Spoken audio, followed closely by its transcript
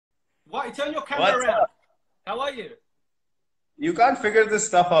Why? Turn your camera What's around. up? How are you? You can't figure this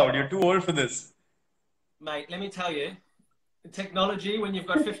stuff out. You're too old for this. Mate, let me tell you, technology, when you've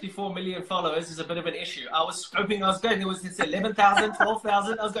got 54 million followers, is a bit of an issue. I was hoping I was going, there was this 11,000,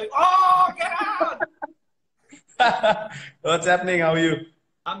 12,000. I was going, oh, get out! What's happening? How are you?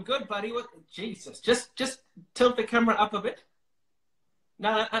 I'm good, buddy. What? Jesus. Just tilt the camera up a bit.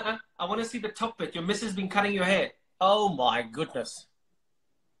 No, I want to see the top bit. Your missus has been cutting your hair. Oh, my goodness.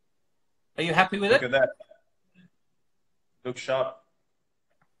 Are you happy with Look it? at that. Looks sharp.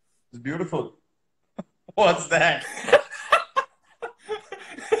 It's beautiful. What's that?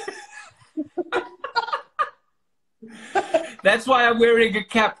 That's why I'm wearing a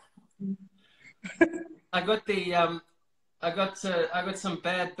cap. I got the I got some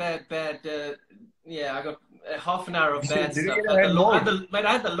bad. Yeah, I got half an hour of bad Did you stuff. get your head mowed? Mate,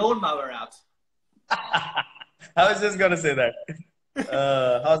 I had the lawnmower out. I was just gonna say that.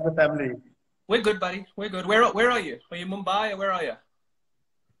 How's the family? We're good, buddy. We're good. Where are you? Are you Mumbai or where are you?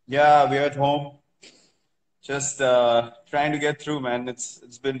 Yeah, we're at home. Just trying to get through, man.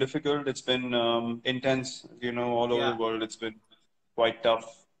 It's been difficult. It's been intense, all over Yeah. the world. It's been quite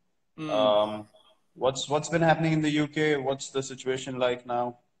tough. Mm. Um, what's been happening in the UK? What's the situation like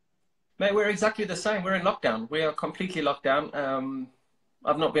now? Mate, we're exactly the same. We're in lockdown. We are completely locked down.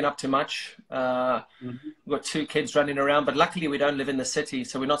 I've not been up to much. Mhm. We've got two kids running around, but luckily we don't live in the city,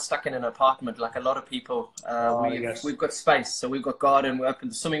 so we're not stuck in an apartment like a lot of people. Yes. We've got space, so we've got garden. We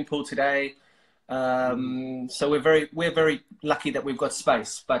opened the swimming pool today. Mhm. So we're very lucky that we've got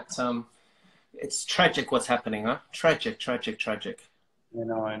space. But it's tragic what's happening, huh? Tragic, tragic, tragic. I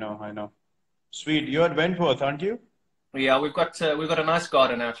know. Sweet. You're at Wentworth, aren't you? Yeah, we've got a nice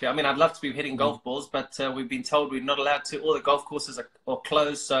garden out here. I mean, I'd love to be hitting Mhm. golf balls, but we've been told we're not allowed to. All the golf courses are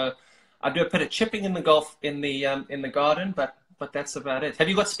closed, so I do a bit of chipping in the golf in the garden, but that's about it. Have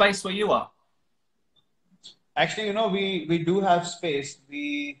you got space where you are? Actually, we do have space.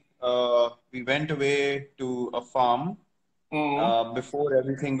 We went away to a farm Mm. before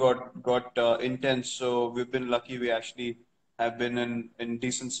everything got intense. So we've been lucky. We actually have been in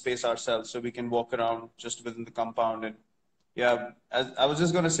decent space ourselves, so we can walk around just within the compound. And yeah, as I was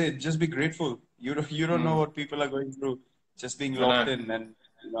just gonna say, just be grateful. You don't know Mm. what people are going through, just being I locked know, in, and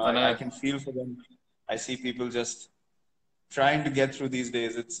I I know. can feel for them. I see people just trying to get through these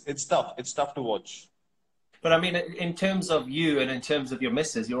days. It's tough. It's tough to watch. But I mean, in terms of you and in terms of your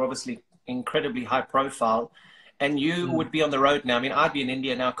missus, you're obviously incredibly high profile, and you Mm. would be on the road now. I mean, I'd be in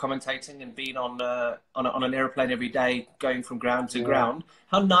India now commentating and being on an airplane every day, going from ground to Yeah, ground.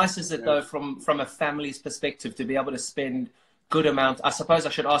 How nice is it yeah. though, from a family's perspective, to be able to spend good amount? I suppose I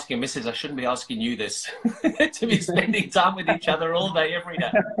should ask your missus. I shouldn't be asking you this. To be spending time with each other all day, every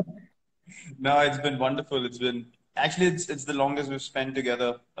day. No, it's been wonderful. It's the longest we've spent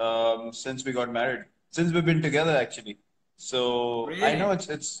together since we got married. Since we've been together actually. So I know Really?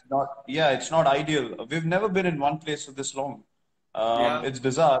 it's not ideal. We've never been in one place for this long. Yeah. It's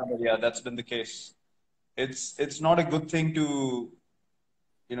bizarre, but yeah, that's been the case. It's not a good thing to,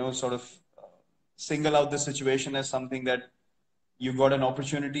 sort of single out the situation as something that you got an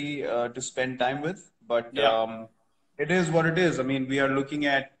opportunity to spend time with. But Yeah. it is what it is. I mean, we are looking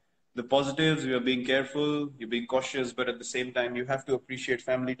at the positives. We are being careful. You're being cautious, but at the same time, you have to appreciate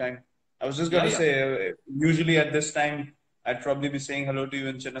family time. I was just Yeah. gonna Yeah. say, usually at this time, I'd probably be saying hello to you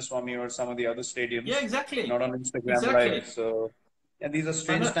in Chinnaswamy or some of the other Yeah. stadiums, Exactly. not on Instagram Live. Exactly. So, yeah, these are I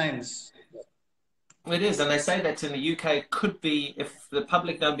strange know. times. It is, and they say that in the UK, it could be, if the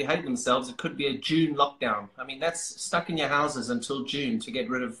public don't behave themselves, it could be a June lockdown. I mean, that's stuck in your houses until June to get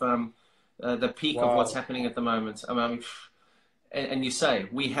rid of the peak of what's Wow. happening at the moment. I mean, and you say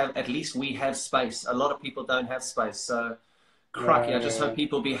at least we have space. A lot of people don't have space. So, crikey, Yeah, I just yeah, hope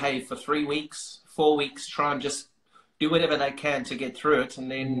people behave for 3 weeks, 4 weeks, try and just do whatever they can to get through it, and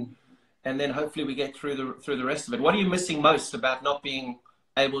yeah. then hopefully we get through the rest of it. What are you missing most about not being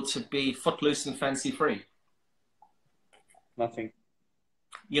able to be footloose and fancy free? Nothing.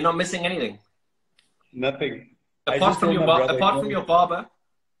 You're not missing anything Nothing. I apart just from told your my brother, apart from your barber.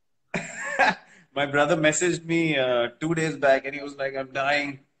 my brother messaged me 2 days back and he was like, I'm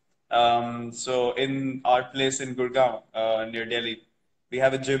dying. So in our place in Gurgaon, near Delhi, we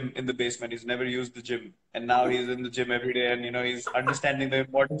have a gym in the basement. He's never used the gym. And now he's in the gym every day and he's understanding the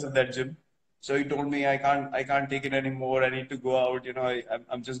importance of that gym. So he told me I can't take it anymore. I need to go out.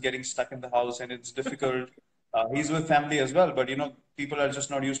 I'm just getting stuck in the house and it's difficult. He's with family as well, but people are just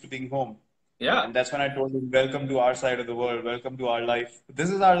not used to being home. Yeah, And that's when I told him, welcome to our side of the world, welcome to our life. This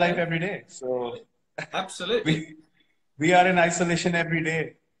is our life yeah, every day. So absolutely. we we are in isolation every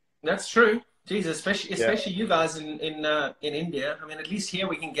day. That's true. Jesus, Yeah. especially you guys in India. I mean, at least here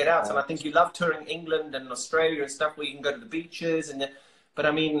we can get out, and I think you love touring England and Australia and stuff where you can go to the beaches but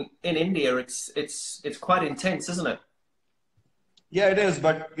I mean, in India, it's quite intense, isn't it? Yeah, it is.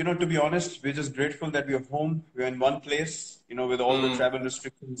 But, to be honest, we're just grateful that we're home. We're in one place, with all the Mm, travel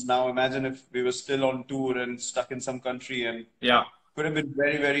restrictions now. Imagine if we were still on tour and stuck in some country, and yeah. could have been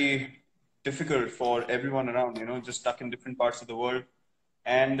very, very difficult for everyone around, just stuck in different parts of the world.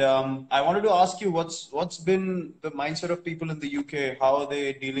 And I wanted to ask you, what's been the mindset of people in the UK? How are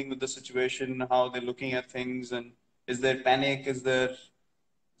they dealing with the situation? How are they looking at things? And is there panic? Is there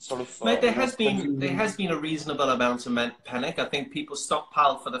sort of, Mate, there confusion? has been a reasonable amount of panic. I think people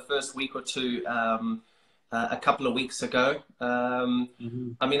stockpiled for the first week or two a couple of weeks ago. Hmm.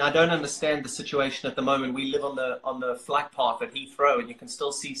 I mean, I don't understand the situation at the moment. We live on the flight path at Heathrow, and you can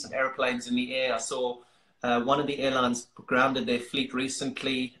still see some airplanes in the air. I saw one of the airlines grounded their fleet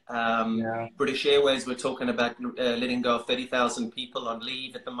recently. Yeah. British Airways were talking about letting go of 30,000 people on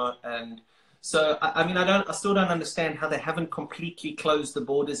leave at the moment, and so, I mean, I still don't understand how they haven't completely closed the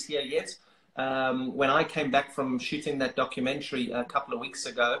borders here yet. When I came back from shooting that documentary a couple of weeks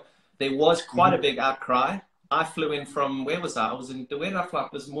ago, there was quite a Hmm. big outcry. I flew in from, where was I? I was in, where did I fly?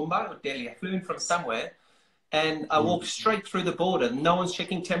 It was Mumbai or Delhi. I flew in from somewhere and I walked straight through the border. No one's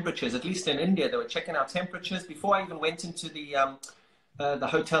checking temperatures. At least in India, they were checking our temperatures. Before I even went into the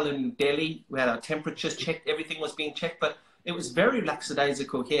hotel in Delhi, we had our temperatures checked. Everything was being checked, but it was very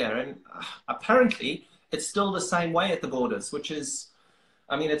lackadaisical here. And apparently, it's still the same way at the borders, which is,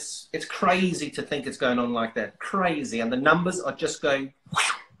 I mean, it's crazy to think it's going on like that. Crazy, and the numbers are just going.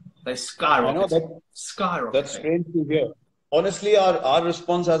 They I know skyrocket, that's skyrocketing. strange to hear. Honestly, our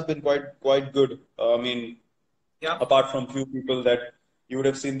response has been quite good. I mean, Yeah. apart from few people that you would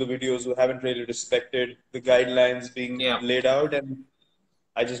have seen the videos who haven't really respected the guidelines being Yeah. laid out, and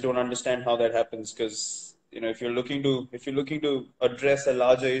I just don't understand how that happens because if you're looking to address a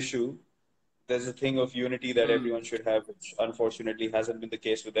larger issue, there's a thing of unity that Mm. everyone should have, which unfortunately hasn't been the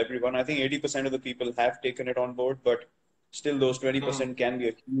case with everyone. I think 80% of the people have taken it on board, but still those Mm. 20% can be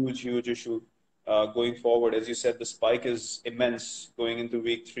a huge, huge issue going forward. As you said, the spike is immense going into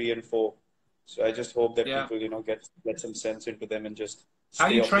week 3 and 4. So I just hope that Yeah. people, get some sense into them and just How are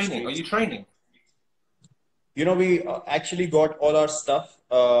stay you off the training? Are streets. you training? We actually got all our stuff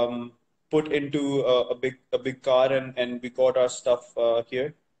put into a big car, and we got our stuff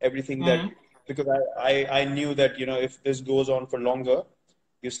here. Everything that Mm. because I knew that if this goes on for longer,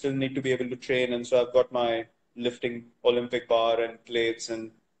 you still need to be able to train, and so I've got my lifting Olympic bar and plates,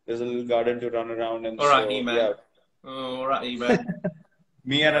 and there's a little garden to run around, and All right, he so man. yeah, All right, he man.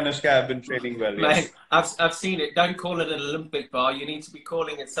 me and Anushka have been training well. Mate, Yes. I've seen it. Don't call it an Olympic bar. You need to be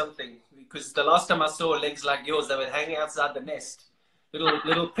calling it something. Because the last time I saw legs like yours, they were hanging outside the nest.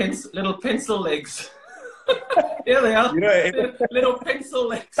 Little pencil legs. Here they are. You know, it, Little pencil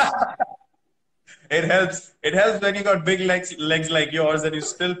legs. it helps. It helps when you got big legs like yours, and you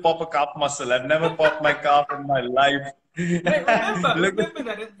still pop a calf muscle. I've never popped my calf in my life. Mate, Look, remember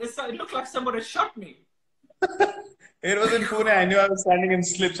that. It looked like somebody shot me. it was in Pune. I knew I was standing in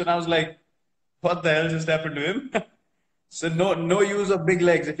slips, and I was like, "What the hell just happened to him?" So no use of big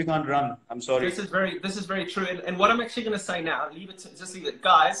legs if you can't run. I'm sorry. This is very true. And what I'm actually going to say now, just leave it,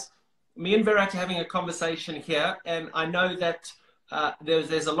 guys. Me and Virat are having a conversation here, and I know that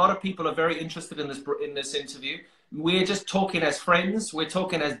there's a lot of people are very interested in this interview. We're just talking as friends, we're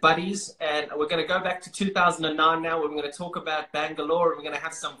talking as buddies, and we're going to go back to 2009 now. We're going to talk about Bangalore, and we're going to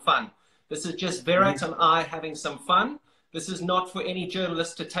have some fun. This is just Virat and I having some fun. This is not for any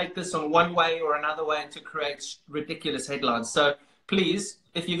journalist to take this on one way or another way and to create ridiculous headlines. So please,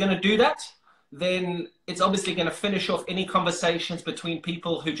 if you're going to do that, then it's obviously going to finish off any conversations between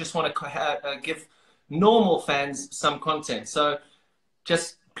people who just want to give normal fans some content. So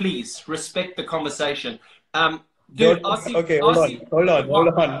just please respect the conversation. Dude, Okay, hold on, RC, hold on, hold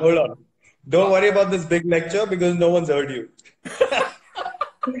what? on, hold on. Don't What? worry about this big lecture because no one's heard you.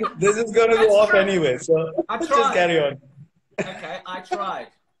 This is gonna go That's off true. anyway, so I just tried. carry on. Okay, I tried.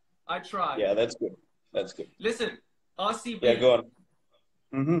 I tried. Yeah, that's good. That's good. Listen, Yeah, RCB, go on.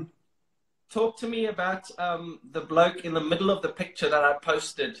 Mm-hmm. talk to me about the bloke in the middle of the picture that I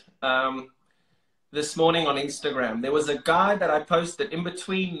posted this morning on Instagram. There was a guy that I posted in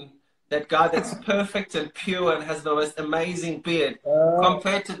between that guy that's perfect and pure and has the most amazing beard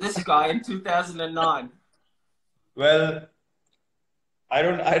compared to this guy in 2009. Well, I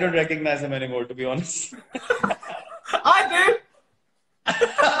don't recognize him anymore, to be honest. I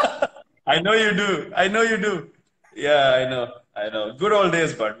I know you do. I know you do. Yeah, I know. I know. Good old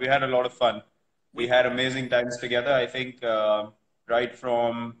days, but we had a lot of fun. We do. had amazing times together. I think right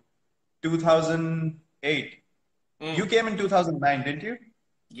from 2008. You Mm. came in 2009, didn't you?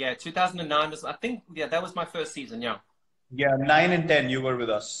 Yeah, 2009 was, I think, yeah, that was my first season. Yeah. Yeah, 9 and 10, you were with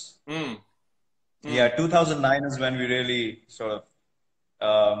us. Mm. Yeah, Mm. 2009 is when we really sort of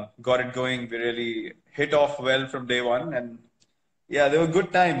got it going. We really hit off well from day one. And yeah, they were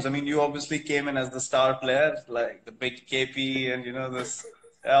good times. I mean, you obviously came in as the star player, like the big KP and, this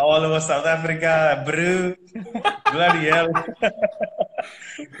all over South Africa, brew, bloody hell.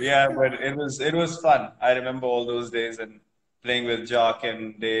 Yeah, but it was fun. I remember all those days and playing with Jock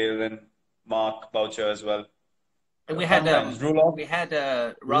and Dale and Mark Boucher as well. And Fun times. Rule off. we had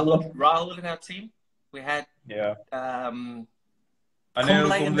Rule off. Rahul in our team. We had Yeah. Anil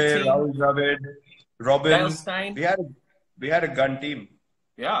Kumble in the Kumble, team. Rahul Dravid, Dale Robin. Steyn. We had a gun team.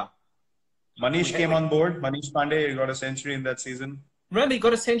 Yeah. Manish came on board. Manish Pandey, he got a century in that season. Remember, he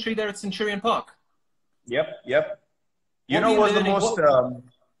got a century there at Centurion Park. Yep. You What were know you what's the learning? most? You What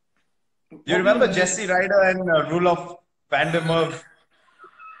were you remember learning? Jesse Ryder and Rulof van der Merwe?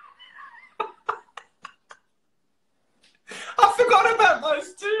 I forgot about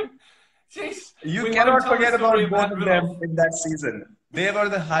those two. Jeez. You We won't cannot tell the forget story about both of Rudolph. them in that season. They were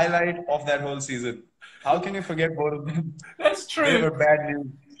the highlight of that whole season. How can you forget both of them? That's They true. were bad news.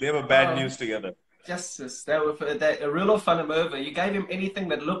 They were bad Oh, news together. justice. That were that Rudolph van der Merwe. You gave him anything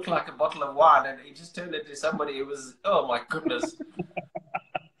that looked like a bottle of wine, and he just turned into somebody. It was, oh my goodness.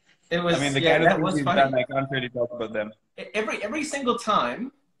 It I mean, was, the yeah, kind of that things was he's funny. done, I can't really talk about them. Every single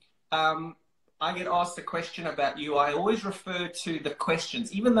time I get asked a question about you, I always refer to the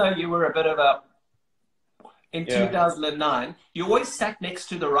questions, even though you were a bit of a in Yeah. 2009, you always sat next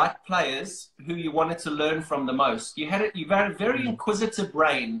to the right players who you wanted to learn from the most. You had a very inquisitive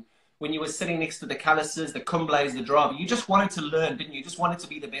brain when you were sitting next to the Callises, the Kumbles, the Dravi. You just wanted to learn, didn't you? You just wanted to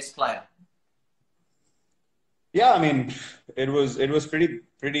be the best player. Yeah, I mean, it was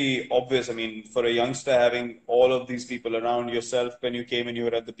pretty obvious. I mean, for a youngster having all of these people around yourself when you came and you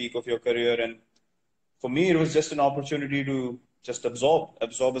were at the peak of your career, and for me, it was just an opportunity to just absorb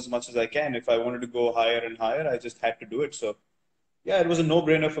as much as I can. If I wanted to go higher and higher, I just had to do it. So yeah, it was a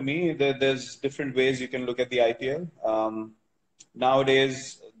no-brainer for me. There's different ways you can look at the IPL.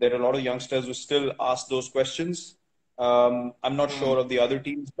 Nowadays, there are a lot of youngsters who still ask those questions. I'm not sure of the other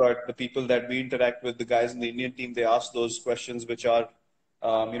teams, but the people that we interact with, the guys in the Indian team, they ask those questions, which are,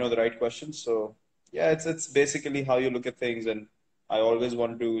 the right questions. So yeah, it's basically how you look at things, and I always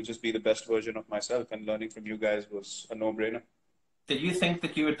want to just be the best version of myself, and learning from you guys was a no-brainer. Did you think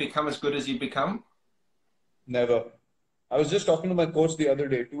that you would become as good as you become? Never. I was just talking to my coach the other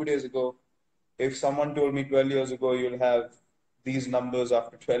day, 2 days ago. If someone told me 12 years ago you'll have these numbers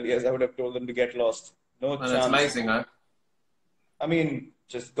after 12 years, I would have told them to get lost. No Well, that's chance. amazing, huh? I mean,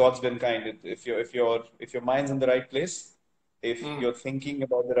 just God's been kind. If your mind's in the right place, if Mm, you're thinking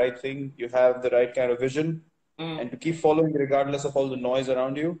about the right thing, you have the right kind of vision, mm, and to keep following regardless of all the noise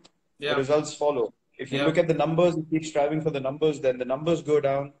around you, the yeah, results follow. If you yeah. look at the numbers and keep striving for the numbers, then the numbers go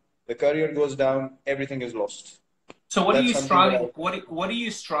down, the career goes down, everything is lost. So So what are that's you something that I striving? What do you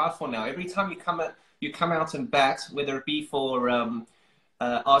strive for now? Every time you come out and bat, whether it be for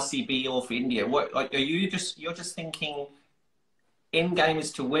RCB or for India. What are you just? You're just thinking end game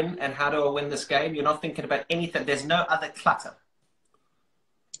is to win, and how do I win this game? You're not thinking about anything. There's no other clutter.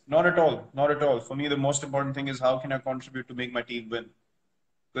 Not at all. Not at all. For me, the most important thing is how can I contribute to make my team win?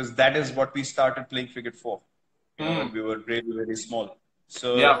 Because that is what we started playing cricket for, when Mm, we were really, very small.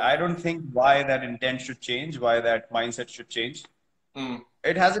 So yeah. I don't think why that intent should change, why that mindset should change. Mm,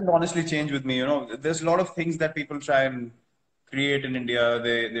 It hasn't honestly changed with me. There's a lot of things that people try and create in India.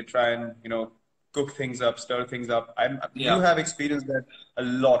 They try and cook things up, stir things up. You yeah. have experienced that a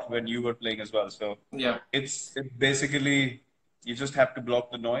lot when you were playing as well. So Yeah. it's basically you just have to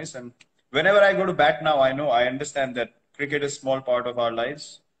block the noise. And whenever I go to bat now, I understand that cricket is a small part of our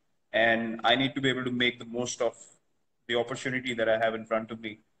lives, and I need to be able to make the most of the opportunity that I have in front of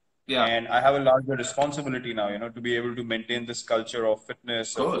me. Yeah. And I have a larger responsibility now, to be able to maintain this culture of Of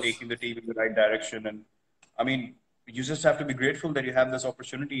fitness, of course. taking the team in the right direction. And I mean, you just have to be grateful that you have this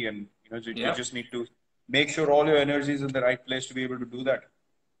opportunity, and you Yeah. just need to make sure all your energy is in the right place to be able to do that.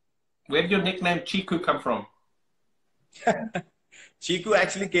 Where did your nickname Chiku come from? Chiku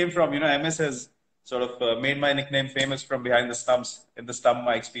actually came from, MS has sort of made my nickname famous from behind the stumps in the stump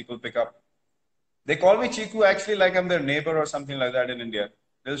mics people pick up. They call me Chiku actually like I'm their neighbor or something like that in India.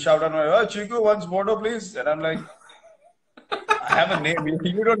 They'll shout out, "Oh, Chiku, once photo, please." And I'm like, I have a name.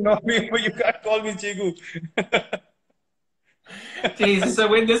 You don't know me, but you can't call me Chiku. Jesus. So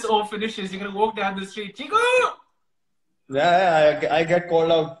when this all finishes, you're gonna walk down the street, Chiku. Yeah, I get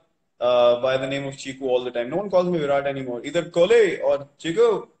called out by the name of Chiku all the time. No one calls me Virat anymore. Either Kohli or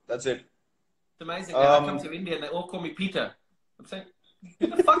Chiku. That's it. amazing. And I come to India and they all call me Peter. I'm saying, who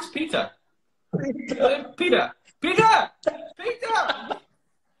the fuck's Peter? Peter! Peter! Peter!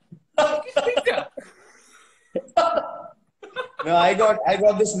 Who's Peter? No, I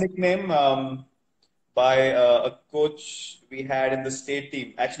got this nickname by a coach we had in the state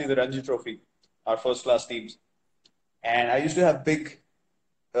team, actually the Ranji Trophy, our first class teams. And I used to have big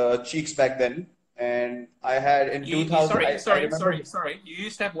cheeks back then. And I had in 2000. Sorry. You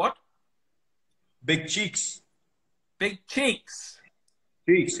used to have what? Big cheeks. Big cheeks.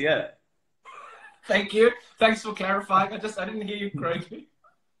 Cheeks, yeah. Thank you. Thanks for clarifying. I didn't hear you correctly.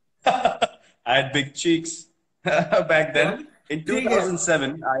 I had big cheeks back then. In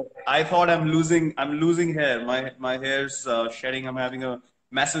 2007, I thought I'm losing hair. My hair's shedding. I'm having a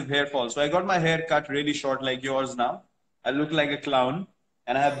massive hair fall. So I got my hair cut really short like yours now. I look like a clown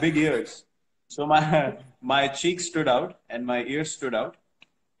and I have big ears. So my cheeks stood out and my ears stood out.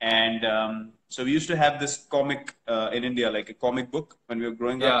 And so we used to have this comic in India, like a comic book when we were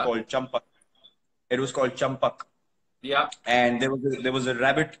growing up called Champak. It was called Champak. Yeah. And there was a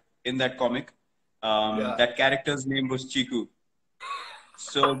rabbit in that comic. That character's name was Chiku.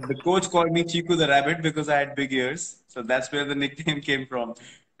 So the coach called me Chiku the rabbit because I had big ears. So that's where the nickname came from.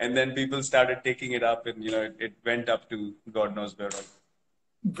 And then people started taking it up, and it went up to God knows where.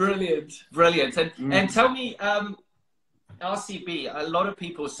 Brilliant. And tell me, RCB, a lot of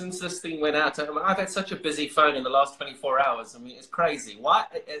people, since this thing went out, I've had such a busy phone in the last 24 hours. I mean, it's crazy. Why?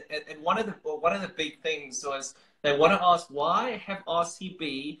 And one of the big things was they want to ask, why have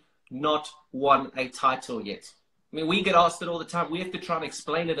RCB not won a title yet? I mean, we get asked it all the time. We have to try and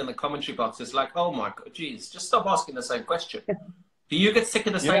explain it in the commentary box. It's like, oh my God, geez, just stop asking the same question. Do you get sick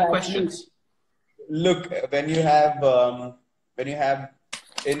of the same questions? Look, when you have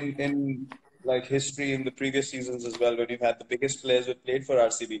in like history in the previous seasons as well, when you've had the biggest players who played for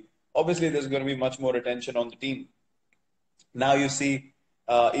RCB, obviously there's going to be much more attention on the team. Now you see,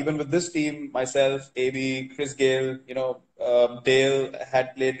 even with this team, myself, AB, Chris Gale, Dale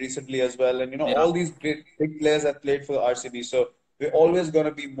had played recently as well, and all these big players have played for RCB. So we're always going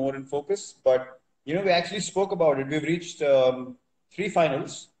to be more in focus. But we actually spoke about it. We've reached 3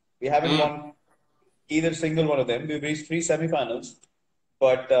 finals. We haven't won either single one of them. We've reached 3 semifinals.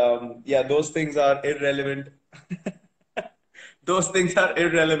 But those things are irrelevant. Those things are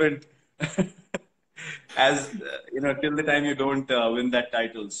irrelevant. As till the time you don't win that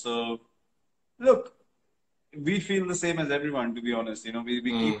title. So, look, we feel the same as everyone, to be honest. We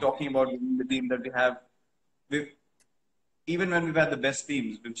keep talking about the team that we have. Even when we've had the best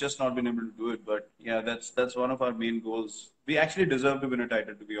teams, we've just not been able to do it. But yeah, that's one of our main goals. We actually deserve to win a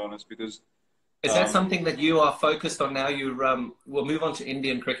title, to be honest, because. Is that something that you are focused on now? We'll move on to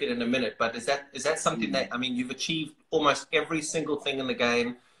Indian cricket in a minute, but is that something that, I mean, you've achieved almost every single thing in the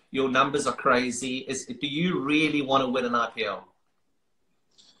game. Your numbers are crazy. Do you really want to win an IPL?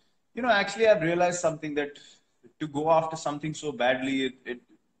 Actually, I've realized something, that to go after something so badly,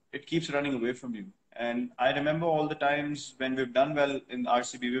 it keeps running away from you. And I remember all the times when we've done well in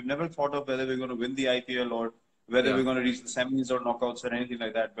RCB, we've never thought of whether we're going to win the IPL or whether we're going to reach the semis or knockouts or anything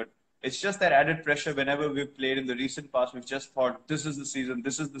like that. But it's just that added pressure. Whenever we've played in the recent past, we've just thought, this is the season.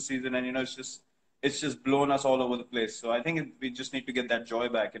 And, it's just blown us all over the place. So I think we just need to get that joy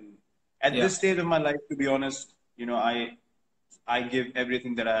back. And at this stage of my life, to be honest, I give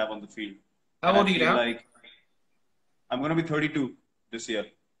everything that I have on the field. How old are you now? I'm going to be 32 this year.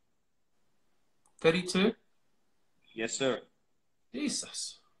 32? Yes, sir.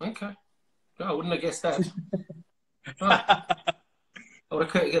 Jesus. Okay. No, I wouldn't have guessed that. I would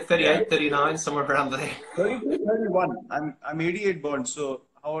have get 38, 39, somewhere around there. 32, 31. I'm 88 born, so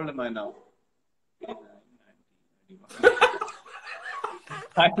how old am I now?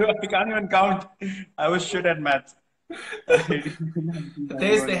 I can't even count. I was shit at maths.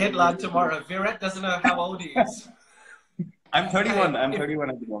 There's the headline tomorrow. Virat doesn't know how old he is. I'm 31. I'm 31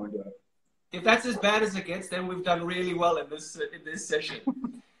 at the moment. If that's as bad as it gets, then we've done really well in this session.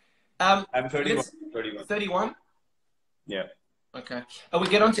 I'm 31. 31? Yeah. Okay. We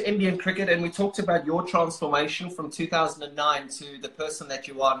get on to Indian cricket, and we talked about your transformation from 2009 to the person that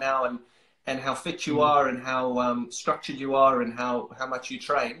you are now, and how fit you are, and how structured you are, and how much you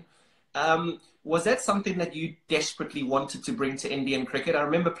train. Was that something that you desperately wanted to bring to Indian cricket? I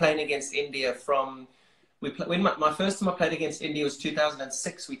remember playing against India when my first time I played against India was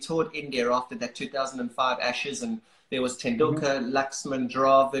 2006. We toured India after that 2005 Ashes, and there was Tendulkar, Laxman,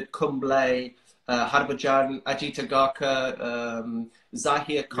 Dravid, Kumble, Harbhajan, Ajit Agarkar,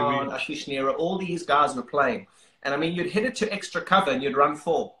 Zahir Khan, Ashish Nehra. All these guys were playing. And I mean, you'd hit it to extra cover and you'd run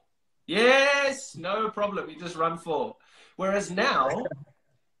 4. Yes, no problem. You just run 4. Whereas now,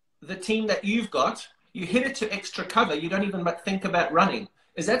 the team that you've got, you hit it to extra cover. You don't even think about running.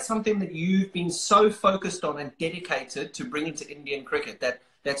 Is that something that you've been so focused on and dedicated to bringing to Indian cricket,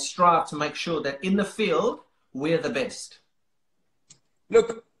 that strive to make sure that in the field, we're the best?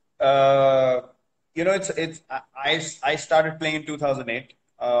 Look, I started playing in 2008.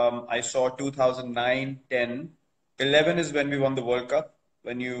 I saw 2009, 10, 11 is when we won the World Cup.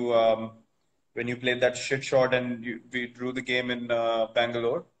 When you played that shit shot and we drew the game in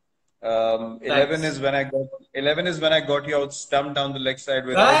Bangalore. 11 Thanks. is when I got 11 is when I got you out stumped down the leg side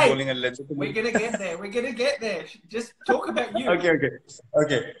without Hey, bowling a we're legitimate. gonna get there. We're gonna get there. Just talk about you.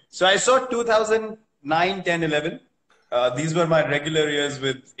 Okay. So I saw 2009, 10, 11. These were my regular years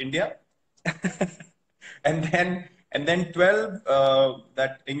with India. And then 12,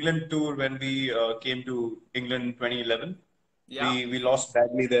 that England tour when we came to England in 2011. Yeah, We lost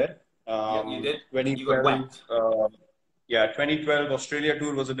badly there. yeah, you did. You got 2012, whacked. 2012 Australia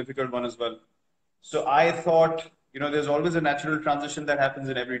tour was a difficult one as well. So I thought, there's always a natural transition that happens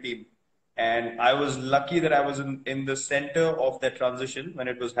in every team. And I was lucky that I was in the center of that transition when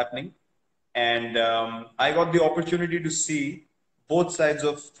it was happening. And I got the opportunity to see both sides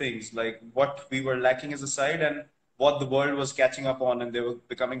of things, like what we were lacking as a side and what the world was catching up on, and they were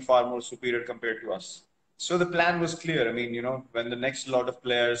becoming far more superior compared to us. So the plan was clear. I mean, when the next lot of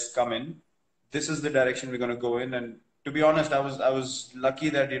players come in, this is the direction we're going to go in. And to be honest, I was lucky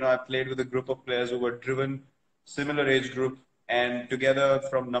that I played with a group of players who were driven, similar age group, and together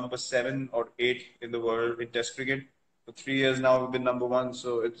from number 7 or 8 in the world in Test cricket. For 3 years now, we've been number one.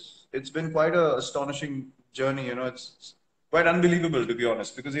 So it's been quite a astonishing journey. It's quite unbelievable to be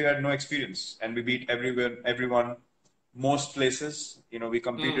honest, because we had no experience and we beat everyone, most places. We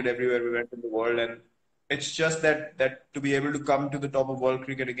competed Mm. everywhere we went in the world, and it's just that to be able to come to the top of world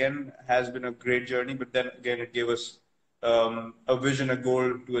cricket again has been a great journey. But then again, it gave us a vision, a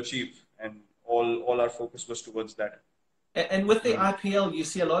goal to achieve, and all our focus was towards that. And with the Mm. IPL, you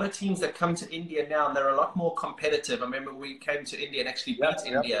see a lot of teams that come to India now, and they're a lot more competitive. I remember we came to India and actually Yeah, beat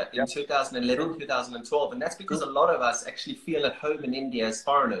yeah, India yeah. in 2011, True, 2012, and that's because true, a lot of us actually feel at home in India as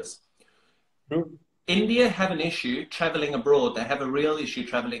foreigners. true. India have an issue traveling abroad. They have a real issue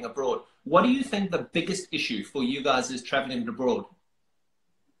traveling abroad. What do you think the biggest issue for you guys is traveling abroad?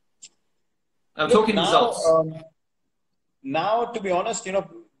 I'm Look, talking now, results. now, to be honest,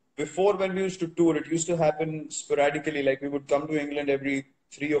 before when we used to tour, it used to happen sporadically. Like we would come to England every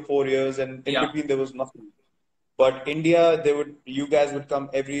 3 or 4 years, and in Yeah, between there was nothing. But India, you guys would come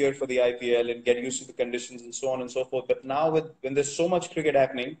every year for the IPL and get used to the conditions and so on and so forth. But now, when there's so much cricket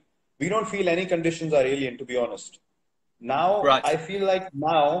happening, we don't feel any conditions are alien, to be honest. Now, right. I feel like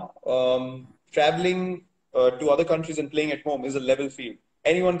now traveling to other countries and playing at home is a level field.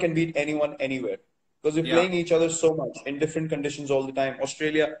 Anyone can beat anyone anywhere because we're Yeah, playing each other so much in different conditions all the time.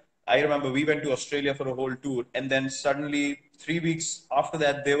 Australia, I remember we went to Australia for a whole tour, and then suddenly 3 weeks after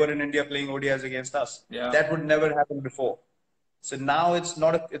that, they were in India playing ODIs against us. yeah. That would never happen before. So now it's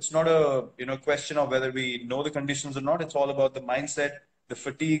not a question of whether we know the conditions or not. It's all about the mindset, the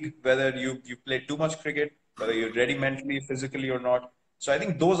fatigue, whether you play too much cricket, whether you're ready mentally, physically or not. So I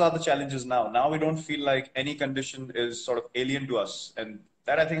think those are the challenges now. Now we don't feel like any condition is sort of alien to us, and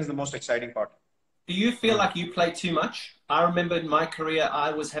that I think is the most exciting part. Do you feel Mm. like you play too much? I remember in my career,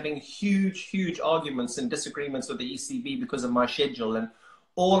 I was having huge, huge arguments and disagreements with the ECB because of my schedule. And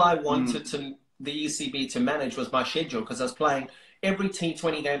all I wanted Mm. the ECB to manage was my schedule because I was playing every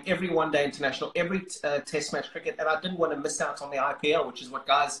T20 game, every one day international, every test match cricket. And I didn't want to miss out on the IPL, which is what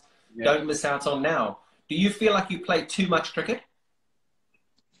guys Yeah. don't miss out on now. Do you feel like you play too much cricket?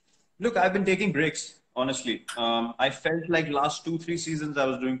 Look, I've been taking breaks, honestly. I felt like last 2, 3 seasons I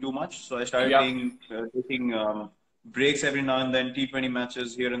was doing too much, so I started Yeah. taking breaks every now and then, T20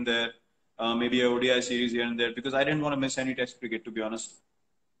 matches here and there, maybe a ODI series here and there, because I didn't want to miss any Test cricket, to be honest.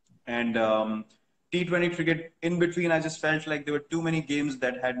 And T20 cricket in between, I just felt like there were too many games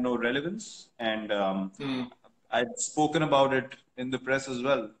that had no relevance, and Mm. I'd spoken about it in the press as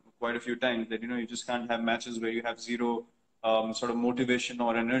well quite a few times that you just can't have matches where you have zero sort of motivation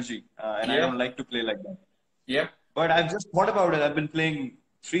or energy, and I Yeah. don't like to play like that. Yeah. But I've just thought about it. I've been playing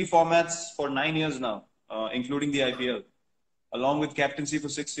 3 formats for 9 years now, including the IPL, along with captaincy for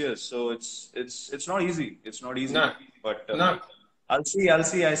 6 years. So it's not easy. It's not easy, No. but No. I'll see. I'll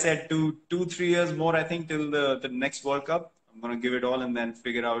see. I said 2, 3 years more. I think till the next World Cup. I'm gonna give it all and then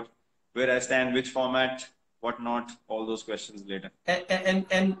figure out where I stand, which format, what not, all those questions later.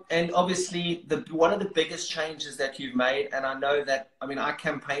 And obviously the one of the biggest changes that you've made, and I know that, I mean, I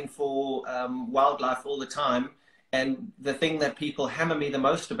campaign for wildlife all the time, and the thing that people hammer me the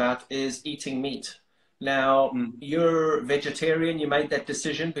most about is eating meat. Now, Mm. you're vegetarian. You made that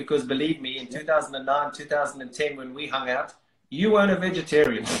decision because, believe me, in 2009, 2010, when we hung out, you weren't a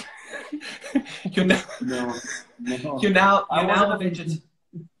vegetarian. you're now, No, you're no. now, I you're now wasn't a a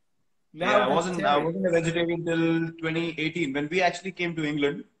now Yeah, a I vegetarian. wasn't a vegetarian till 2018 when we actually came to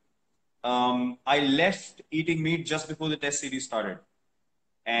England. I left eating meat just before the test series started,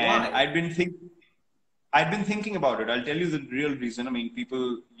 and Why? I'd been thinking about it. I'll tell you the real reason. I mean,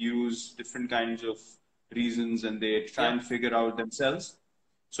 people use different kinds of reasons and they try Yep. and figure out themselves.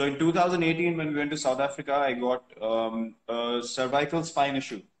 So in 2018, when we went to South Africa, I got a cervical spine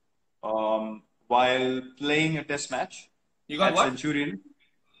issue while playing a test match You got at what? Centurion.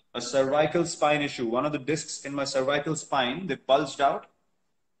 A cervical spine issue. One of the discs in my cervical spine, they bulged out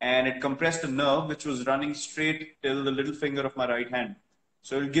and it compressed a nerve which was running straight till the little finger of my right hand.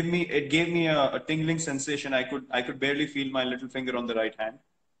 So it gave me a tingling sensation. I could barely feel my little finger on the right hand.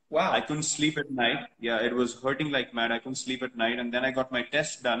 I Wow. couldn't sleep at night. Yeah, it was hurting like mad. I couldn't sleep at night, and then I got my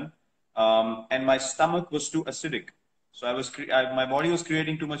test done, and my stomach was too acidic. So my body was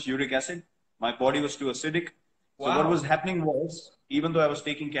creating too much uric acid. My body was too acidic. So what was Wow. happening was, even though I was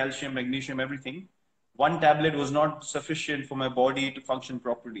taking calcium, magnesium, everything, one tablet was not sufficient for my body to function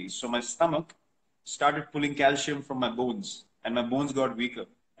properly. So my stomach started pulling calcium from my bones, and my bones got weaker,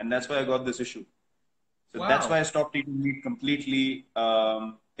 and that's why I got this issue. So that's why Wow. I stopped eating meat completely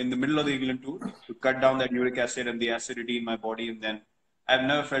in the middle of the England tour to cut down that uric acid and the acidity in my body. And then I've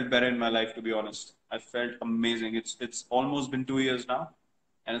never felt better in my life, to be honest. I felt amazing. It's almost been 2 years now,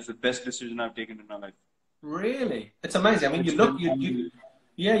 and it's the best decision I've taken in my life. Really? It's amazing. I mean, It's been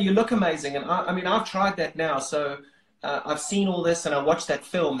yeah, you look amazing. And I mean, I've tried that now. So I've seen all this and I watched that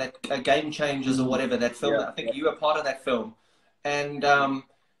film, that Game Changers or Mhm. whatever, that film. Yeah, I think yeah, you were part of that film. And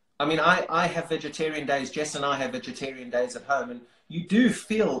I mean, I have vegetarian days. Jess and I have vegetarian days at home. And you do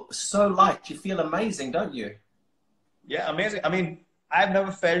feel so light. You feel amazing, don't you? yeah, amazing. I mean, I've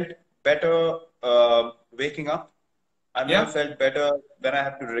never felt better waking up. I've never Yeah. felt better when I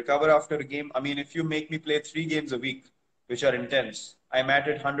have to recover after a game. I mean, if you make me play 3 games a week, which are intense, I'm at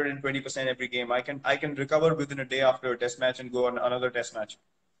it 120% every game. I can recover within a day after a test match and go on another test match.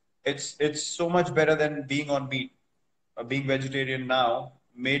 It's so much better than being on meat. Being vegetarian now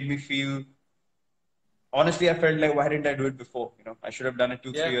made me feel honestly, I felt like why didn't I do it before? You know, I should have done it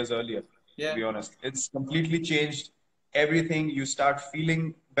two, three Yeah. years earlier, to Yeah. be honest. It's completely changed everything. You start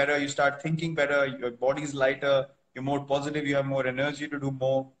feeling better, you start thinking better, your body's lighter, you're more positive, you have more energy to do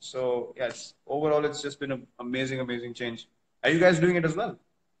more. So yes, overall it's just been an amazing, amazing change. Are you guys doing it as well?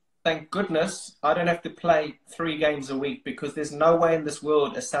 Thank goodness I don't have to play 3 games a week because there's no way in this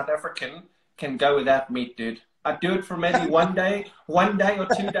world a South African can go without meat, dude. I do it for maybe 1 day or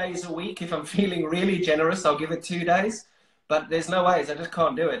 2 days a week. If I'm feeling really generous, I'll give it 2 days. But there's no ways. I just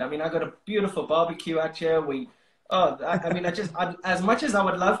can't do it. I mean, I got a beautiful barbecue out here. I mean, as much as I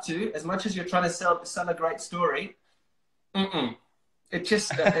would love to, as much as you're trying to sell a great story, mm-mm. It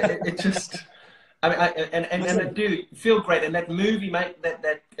just. I mean, and it Listen, do feel great. And that movie, mate,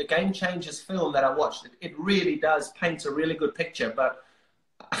 that Game Changers film that I watched, it really does paint a really good picture. But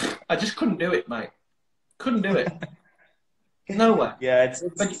I just couldn't do it, mate. Couldn't do it. No way. yeah,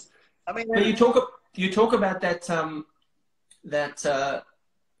 But I mean, but you talk about that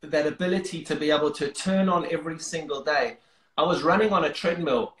that ability to be able to turn on every single day. I was running on a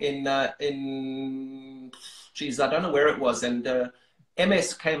treadmill in geez, I don't know where it was, and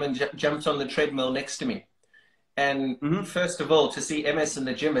MS came and jumped on the treadmill next to me. And mhm. first of all, to see MS in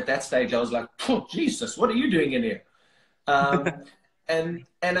the gym at that stage, I was like, oh, Jesus, what are you doing in here? Um, and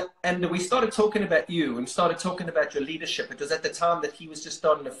we started talking about you and started talking about your leadership. It was at the time that he was just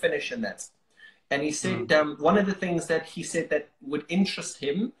starting to finish in that. And he said Mm, one of the things that he said that would interest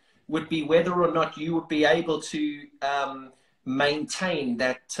him would be whether or not you would be able to maintain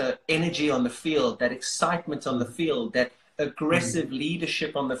that energy on the field, that excitement on the mm, field, that mm, aggressive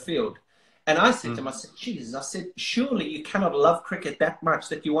leadership on the field. And I said to him, I mm. said, Jesus, I said, surely you cannot love cricket that much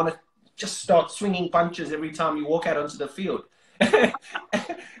that you want to just start swinging punches every time you walk out onto the field.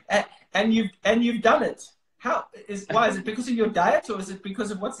 and you've done it. Why is it because of your diet or is it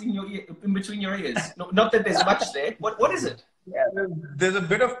because of what's in your ear, in between your ears? Not that there's much there. What is it? Yeah, there's a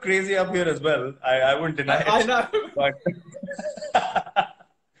bit of crazy up here as well. I wouldn't deny I it. know. But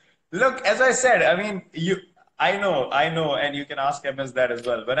look, as I said, I mean, I know, and you can ask MS that as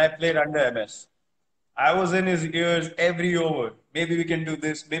well. When I played under MS, I was in his ears every over. Maybe we can do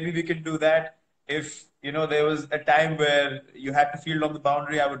this. Maybe we can do that. If there was a time where you had to field on the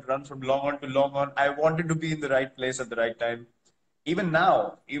boundary, I would run from long on to long on. I wanted to be in the right place at the right time. Even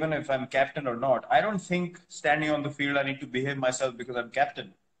now, even if I'm captain or not, I don't think standing on the field I need to behave myself because I'm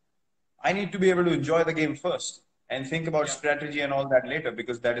captain. I need to be able to enjoy the game first and think about Yeah. strategy and all that later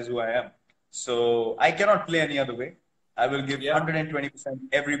because that is who I am. So I cannot play any other way. I will give Yeah. 120%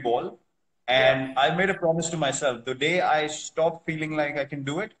 every ball. Yeah. And I made a promise to myself the day I stop feeling like I can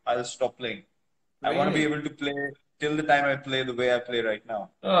do it, I'll stop playing. I want to be Really? able to play till the time I play the way I play right now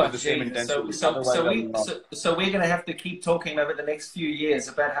Oh, with the same Jesus. So, intensity. so, Otherwise, so I will we, not. so we're going to have to keep talking over the next few years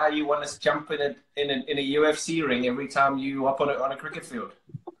about how you want us to jump in a UFC ring every time you hop on a cricket field.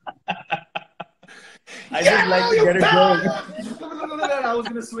 I just like Yeah, to you get it going. bastard! I was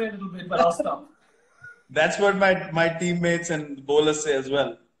going to swear a little bit, but I'll stop. That's what my teammates and bowlers say as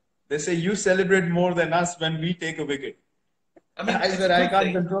well. They say you celebrate more than us when we take a wicket. I mean, I it's a said I good can't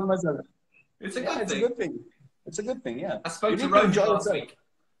thing. control myself. It's a Yeah, good it's a thing. good thing. It's a good thing. Yeah, I you spoke to need to Rogan enjoy last yourself. week.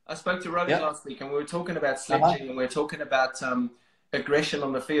 I spoke to Rogan Yeah. last week, and we were talking about Uh-huh. sledging, and we were talking about aggression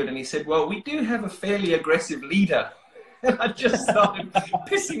on the field. And he said, "Well, we do have a fairly aggressive leader." And I just started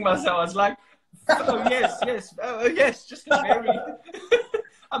pissing myself. I was like, "Oh yes, yes, oh yes, just a very."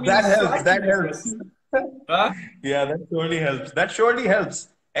 I mean, That he's helps. That slightly helps. aggressive, huh? Yeah, that surely helps. That surely helps.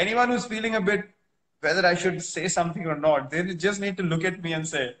 Anyone who's feeling a bit whether I should say something or not, they just need to look at me and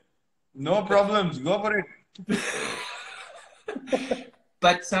say, "No problems, go for it."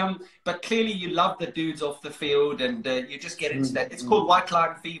 But clearly you love the dudes off the field, and you just get into that. It's called white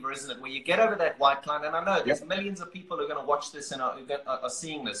line fever, isn't it? Where you get over that white line, and I know there's Yep. millions of people who are going to watch this and are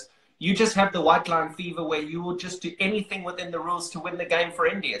seeing this. You just have the white line fever where you will just do anything within the rules to win the game for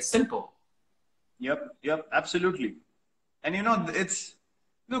India. It's simple. Yep, absolutely. And it's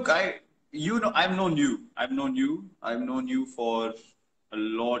look, I've known you for a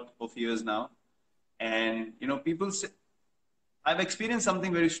lot of years now, and people say I've experienced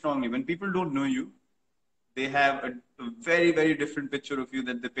something very strongly. When people don't know you, they have a very, very different picture of you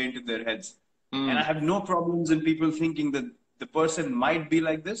that they paint in their heads. And I Mm. have no problems in people thinking that the person might be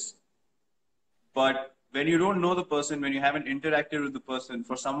like this, but when you don't know the person, when you haven't interacted with the person,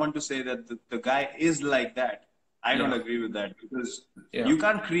 for someone to say that the guy is like that, I don't Yeah, agree with that because yeah, you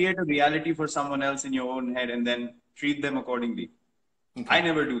can't create a reality for someone else in your own head and then treat them accordingly. I okay,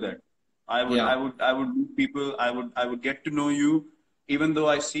 never do that. yeah, I would meet people. I would get to know you, even though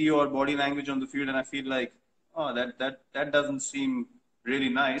I see your body language on the field and I feel like, oh, that doesn't seem really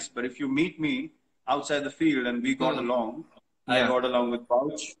nice. But if you meet me outside the field and we got mm. along, I Yeah, got along with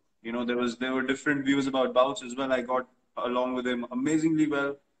Bouch. There were different views about Bouch as well. I got along with him amazingly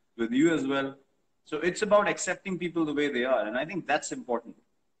well, with you as well. So it's about accepting people the way they are, and I think that's important.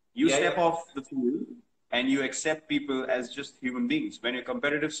 You yeah, step yeah. off the field and you accept people as just human beings. When your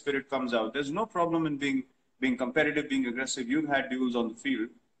competitive spirit comes out, there's no problem in being competitive, being aggressive. You've had duels on the field.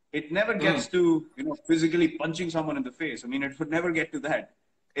 It never Mm. gets to physically punching someone in the face. I mean, it would never get to that.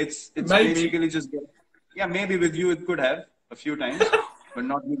 It's Maybe. basically just yeah. Maybe with you it could have a few times, but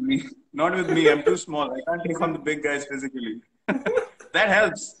not with me. Not with me. I'm too small. I can't take on the big guys physically. That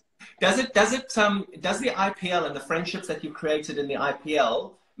helps. Does the IPL and the friendships that you've created in the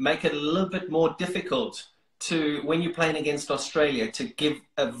IPL make it a little bit more difficult to, when you're playing against Australia, to give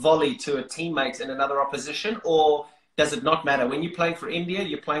a volley to a teammate in another opposition, or does it not matter? When you play for India,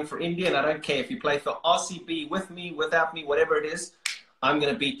 you're playing for India, and I don't care if you play for RCB with me, without me, whatever it is, I'm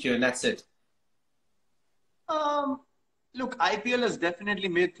going to beat you, and that's it. Um, Look, IPL has definitely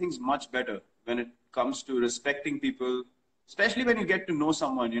made things much better when it comes to respecting people, especially when you get to know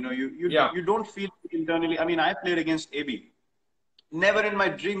someone. Yeah, You don't feel internally. I mean, I played against AB. Never in my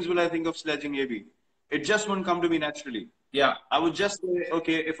dreams will I think of sledging AB. It just won't come to me naturally. yeah, I would just say,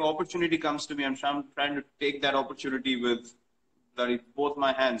 okay, if an opportunity comes to me, trying to take that opportunity with both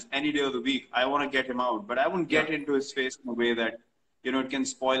my hands any day of the week. I want to get him out, but I won't yeah, get into his face in a way that it can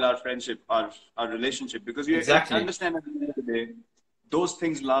spoil our friendship, our relationship. Because you exactly. understand at the end of the day, those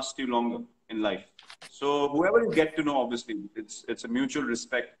things last you longer in life. So whoever you get to know, obviously, it's a mutual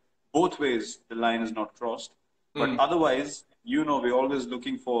respect. Both ways, the line is not crossed. But Mm, otherwise, we're always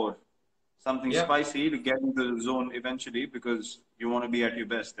looking for something yeah, spicy to get into the zone eventually because you want to be at your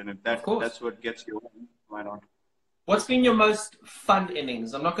best. And if of course. that's what gets you on, why not? What's been your most fun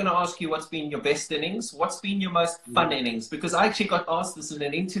innings? I'm not going to ask you what's been your best innings. What's been your most fun innings? Because I actually got asked this in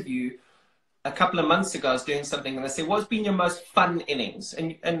an interview a couple of months ago. I was doing something and they said, "What's been your most fun innings?"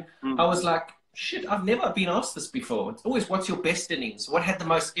 And I was like, "Shit, I've never been asked this before. It's always, what's your best innings? What had the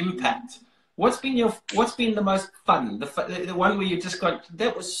most impact? What's been the most fun? The one where you just got,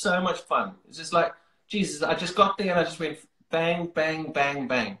 that was so much fun. It's just like, Jesus, I just got there and I just went bang, bang, bang,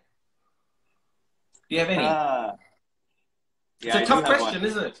 bang. Do you have any? Ah, It's yeah, a I do tough have one. question,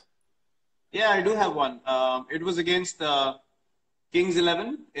 isn't it? Yeah, I do have one. It was against Kings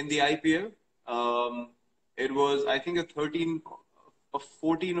 11 in the IPL. It was, I think, a 13, a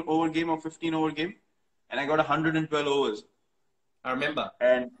 14 over game or 15 over game, and I got 112 overs. I remember.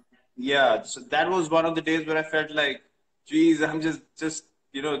 And yeah, so that was one of the days where I felt like, geez, I'm just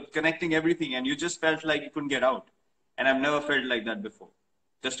connecting everything, and you just felt like you couldn't get out. And I've never felt like that before.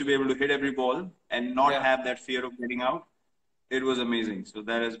 Just to be able to hit every ball and not have that fear of getting out, it was amazing. So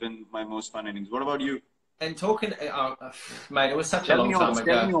that has been my most fun innings. What about you? And talking, mate, it was such a Tell long me time yours. Tell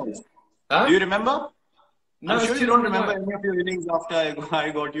me ago. yours. Huh? Do you remember? No, I'm it's sure too you don't long remember ago. any of your innings after I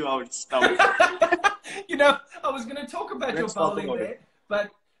got you out stumped. You know, I was going to talk about your Let's talk bowling about there,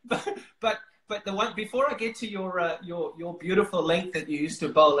 it. but the one before I get to your beautiful length that you used to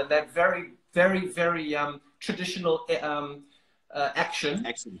bowl and that very traditional action.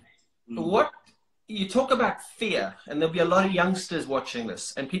 Excellent. What you talk about fear, and there'll be a lot of youngsters watching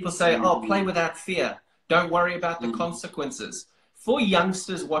this, and people say, "Oh, play without fear. Don't worry about the consequences." For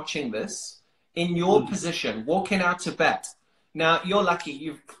youngsters watching this, in your position, walking out to bat. Now, you're lucky.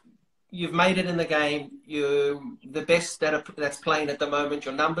 You've made it in the game. You're the best that's playing at the moment.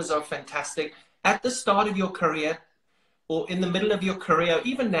 Your numbers are fantastic. At the start of your career, or in the middle of your career,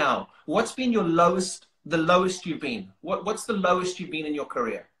 even now, what's been your lowest? The lowest you've been? What's the lowest you've been in your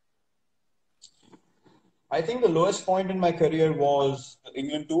career? I think the lowest point in my career was the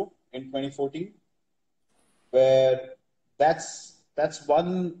England tour in 2014, where that's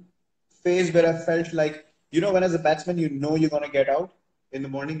one phase where I felt like, when as a batsman, you're going to get out in the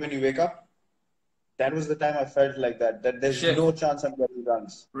morning when you wake up. That was the time I felt like that there's Shit. no chance I'm getting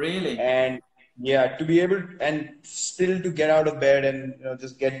runs. Really? And yeah, to be able and still to get out of bed and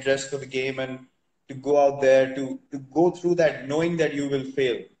just get dressed for the game and to go out there to go through that knowing that you will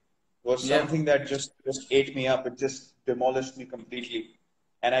fail was Yeah. something that just ate me up. It just demolished me completely.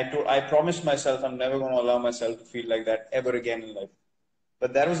 And I promised myself I'm never going to allow myself to feel like that ever again in life.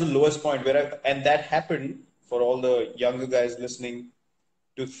 But that was the lowest point and that happened for all the younger guys listening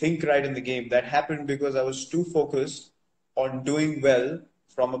to think right in the game. That happened because I was too focused on doing well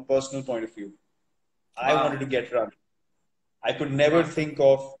from a personal point of view. I Wow. wanted to get run. I could never think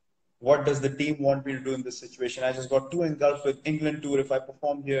of what does the team want me to do in this situation. I just got too engulfed with England tour. If I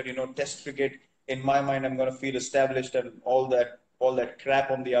perform here, Test cricket, in my mind, I'm going to feel established and all that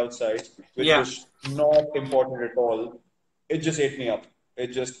crap on the outside, which Yeah. was not important at all. It just ate me up.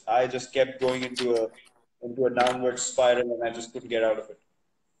 I just kept going into a downward spiral, and I just couldn't get out of it.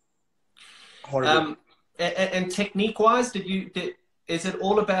 Horrible. And technique-wise, is it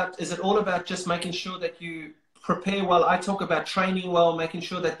all about just making sure that you prepare well? I talk about training well, making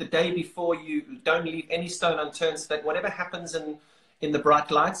sure that the day before you don't leave any stone unturned, so that whatever happens in the bright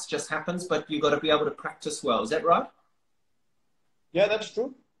lights just happens, but you've got to be able to practice well. Is that right? Yeah, that's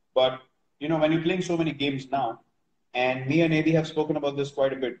true. But when you're playing so many games now, and me and AB have spoken about this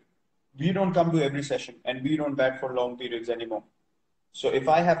quite a bit, we don't come to every session and we don't bat for long periods anymore. So if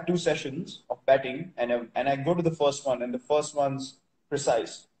I have 2 sessions of batting and I go to the first one and the first one's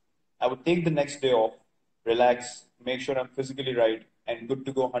precise, I would take the next day off, relax, make sure I'm physically right and good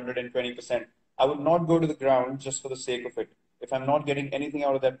to go 120%. I would not go to the ground just for the sake of it. If I'm not getting anything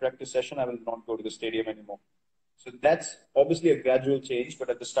out of that practice session, I will not go to the stadium anymore. So that's obviously a gradual change, but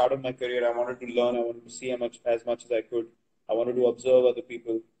at the start of my career, I wanted to learn, I wanted to see as much as I could. I wanted to observe other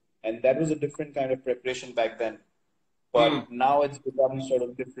people, and that was a different kind of preparation back then. But now it's become sort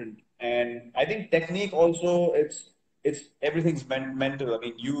of different, and I think technique also it's everything's mental. I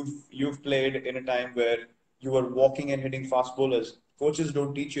mean, you've played in a time where you were walking and hitting fast bowlers. Coaches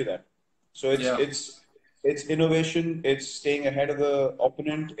don't teach you that, so it's innovation. It's staying ahead of the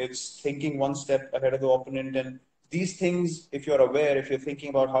opponent. It's thinking one step ahead of the opponent, and these things, if you're aware, if you're thinking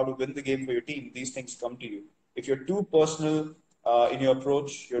about how to win the game for your team, these things come to you. If you're too personal in your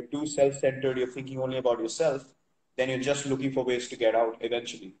approach, you're too self-centered, you're thinking only about yourself, then you're just looking for ways to get out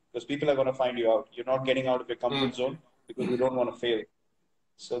eventually. Because people are going to find you out. You're not getting out of your comfort zone because you don't want to fail.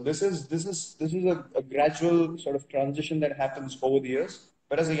 So this is a gradual sort of transition that happens over the years.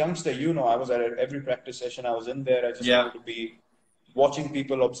 But as a youngster, I was at every practice session. I was in there. I just wanted to be watching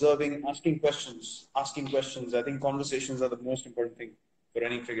people, observing, asking questions. Asking questions. I think conversations are the most important thing for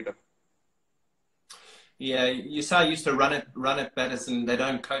any cricketer. Yeah, you say I used to run at batters, and they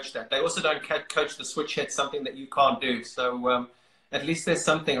don't coach that. They also don't coach the switch hit, something that you can't do. So at least there's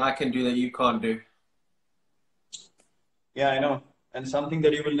something I can do that you can't do. Yeah, I know. And something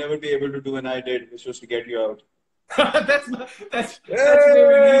that you will never be able to do, and I did, which was to get you out. That's where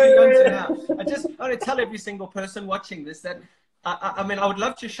we're moving on to now. I want to tell every single person watching this that I mean, I would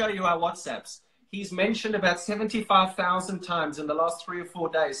love to show you our WhatsApps. He's mentioned about 75,000 times in the last 3 or 4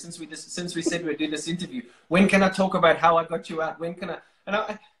 days since we said we'd do this interview. When can I talk about how I got you out? When can I? And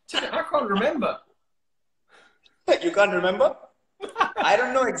I can't remember. You can't remember? I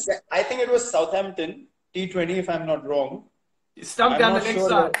don't know exact. I think it was Southampton T20, if I'm not wrong. Stump I'm down the not next sure.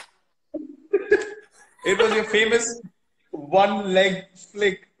 side. It was your famous one leg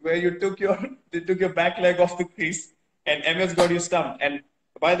flick where you took your back leg off the crease and MS got you stumped. And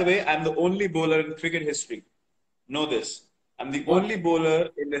by the way, I'm the only bowler in cricket history. Know this. I'm the What? only bowler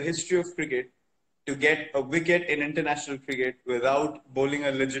in the history of cricket to get a wicket in international cricket without bowling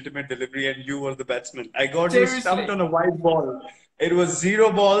a legitimate delivery, and you were the batsman. I got you stumped Seriously. on a wide ball. It was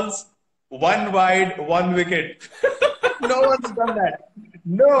 0 balls, one wide, one wicket. No one's done that.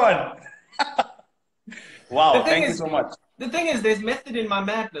 No one. The Wow, thing thank you is, so much. the thing is, there's method in my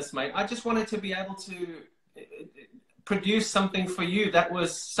madness, mate. I just wanted to be able to produce something for you that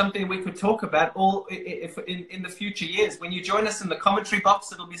was something we could talk about all if in the future years. When you join us in the commentary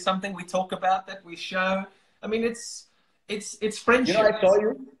box, it'll be something we talk about that we show. I mean, it's You know, friendship.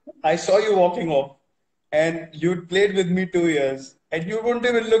 I saw you walking off, and you'd played with me 2 years, and you wouldn't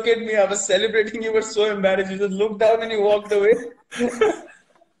even look at me. I was celebrating. You were so embarrassed. You just looked down and you walked away.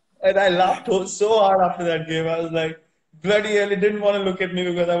 And I laughed so hard after that game. I was like, bloody hell, he didn't want to look at me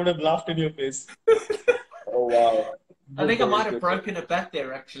because I would have laughed in your face. Oh, wow. I Good think I days, might have good days. broken a bat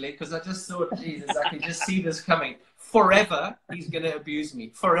there actually, because I just thought, Jesus, I can just see this coming. Forever, he's going to abuse me.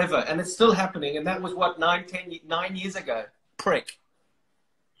 Forever. And it's still happening. And that was what, 9 years ago. Prick.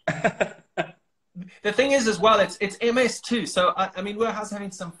 The thing is, as well, it's MS too. So, I mean, I was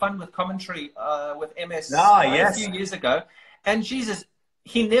having some fun with commentary with MS Ah, quite a yes. few years ago. And Jesus,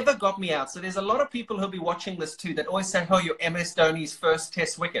 he never got me out. So there's a lot of people who'll be watching this too that always say, oh, you're MS Dhoni's first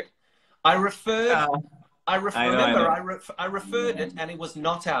test wicket. I referred... I referred it, and it was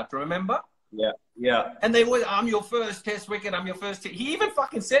not out. Remember? Yeah, yeah. And they were, I'm your first test wicket. I'm your first. He even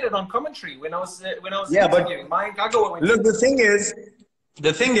fucking said it on commentary when I was Yeah, but interviewing. Mike, I go. look, the thing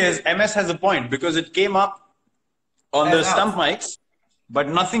is, MS has a point because it came up on the As out. stump mics, but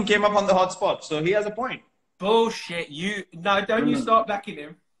nothing came up on the hotspot. So he has a point. Bullshit. Don't you start backing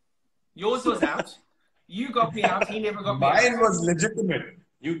him. Yours was out. You got me out. He never got me out. Mine was legitimate.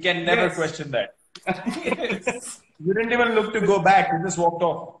 You can never Yes. question that. Yes. You didn't even look to go back. You just walked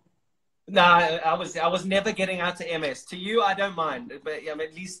off. No, I was never getting out to MS. To you, I don't mind, but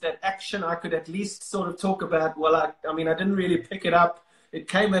at least that action I could at least sort of talk about. Well, I mean, I didn't really pick it up. It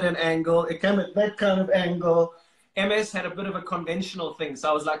came at an angle. It came at that kind of angle. MS had a bit of a conventional thing, so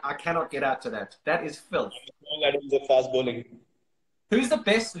I was like, I cannot get out to that. That is filth. That was the fast bowling. Who's the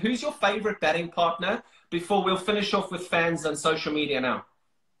best? Who's your favorite batting partner? Before we'll finish off with fans on social media now.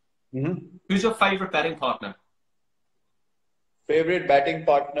 Mm-hmm. Who's your favorite batting partner? Favorite batting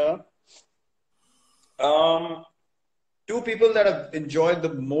partner? Two people that I've enjoyed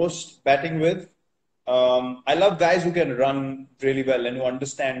the most batting with. I love guys who can run really well and who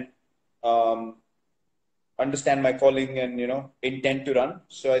understand my calling and intent to run.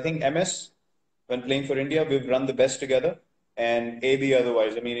 So I think MS, when playing for India, we've run the best together, and AB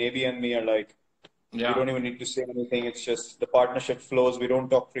otherwise. I mean, AB and me are like, we don't even need to say anything. It's just the partnership flows. We don't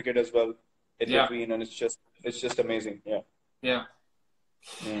talk cricket as well in between, and it's just amazing. Yeah. Yeah.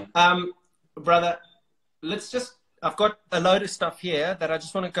 Mm. Brother, I've got a load of stuff here that I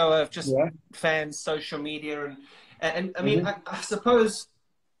just want to go over, just fans, social media, and I mean, I suppose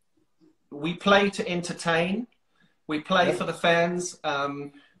we play to entertain. We play for the fans.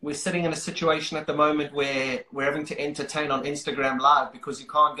 We're sitting in a situation at the moment where we're having to entertain on Instagram Live because you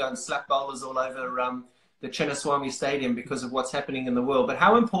can't go and slap bowlers all over the Chinnaswamy Stadium because of what's happening in the world. But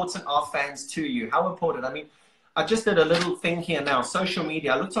how important are fans to you? How important? I mean, I just did a little thing here now. Social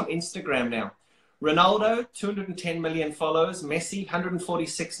media. I looked on Instagram now. Ronaldo, 210 million followers. Messi,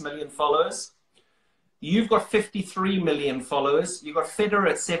 146 million followers. You've got 53 million followers. You've got Federer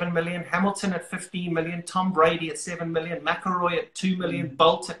at 7 million, Hamilton at 15 million, Tom Brady at 7 million, McIlroy at 2 million,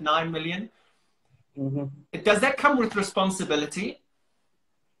 Bolt at 9 million. Does that come with responsibility?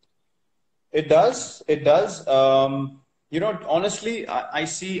 It does. It does. Honestly, I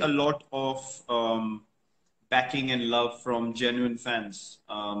see a lot of backing and love from genuine fans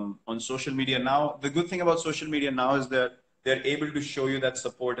on social media now. The good thing about social media now is that they're able to show you that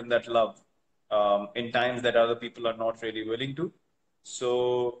support and that love in times that other people are not really willing to.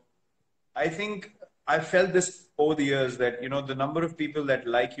 So I think I felt this over the years that, the number of people that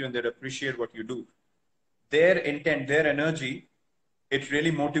like you and that appreciate what you do, their intent, their energy, it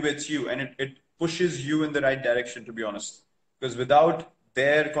really motivates you and it pushes you in the right direction, to be honest. Because without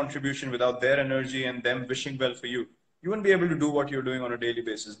their contribution, without their energy and them wishing well for you, you wouldn't be able to do what you're doing on a daily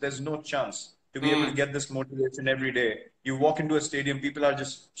basis. There's no chance to be able to get this motivation every day. You walk into a stadium, people are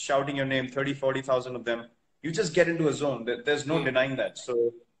just shouting your name, 30, 40,000 of them. You just get into a zone. There's no denying that.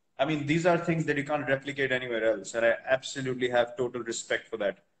 So I mean, these are things that you can't replicate anywhere else. And I absolutely have total respect for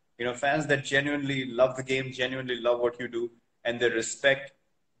that. You know, fans that genuinely love the game, genuinely love what you do, and they respect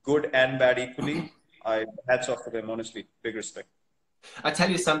good and bad equally. I hats off to them, honestly. Big respect. I tell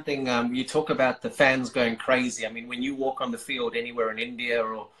you something, you talk about the fans going crazy. I mean, when you walk on the field anywhere in India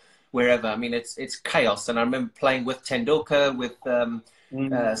or wherever, I mean, it's chaos. And I remember playing with Tendulkar, with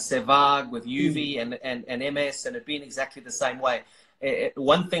Sehwag, with UV and MS, and it being exactly the same way.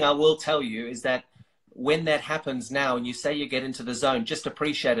 One thing I will tell you is that when that happens now and you say you get into the zone, just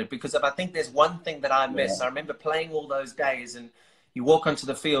appreciate it. Because if I think there's one thing that I miss, Yeah. I remember playing all those days and you walk onto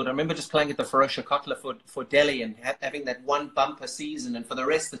the field. I remember just playing at the Ferocious Kotla for Delhi and having that one bumper season. And for the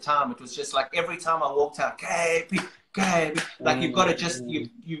rest of the time, it was just like every time I walked out, KP, KP. Like you've got to just, you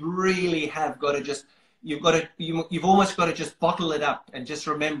really have got to just, you've almost got to just bottle it up and just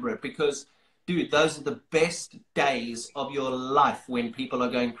remember it because, dude, those are the best days of your life when people are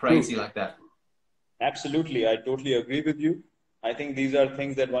going crazy like that. Absolutely. I totally agree with you. I think these are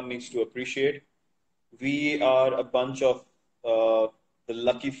things that one needs to appreciate. We are a bunch of the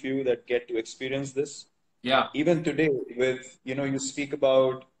lucky few that get to experience this. Yeah. Even today, with, you know, you speak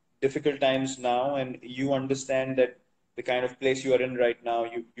about difficult times now, and you understand that the kind of place you are in right now,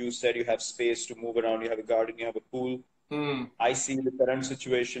 you said you have space to move around, you have a garden, you have a pool. I see the current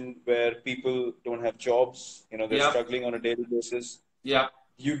situation where people don't have jobs, you know, they're Yep. struggling on a daily basis. Yeah.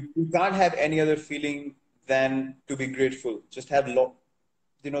 You can't have any other feeling than to be grateful. Just have you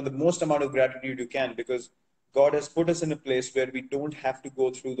know, the most amount of gratitude you can, because God has put us in a place where we don't have to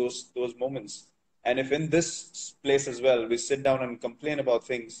go through those moments. And if in this place as well we sit down and complain about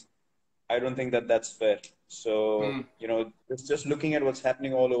things, I don't think that that's fair. So, you know, it's just looking at what's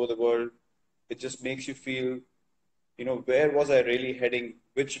happening all over the world, it just makes you feel, you know, where was I really heading?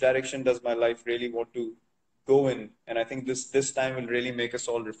 Which direction does my life really want to go in? And I think this time will really make us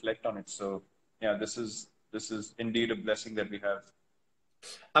all reflect on it. So, yeah, this is indeed a blessing that we have.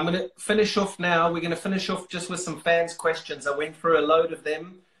 I'm going to finish off now. We're going to finish off just with some fans' questions. I went through a load of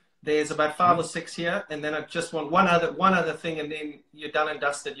them. There's about 5 or 6 here, and then I just want one other thing, and then you're done and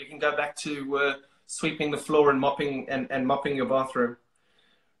dusted. You can go back to sweeping the floor and mopping your bathroom.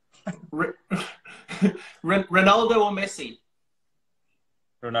 Ronaldo or Messi?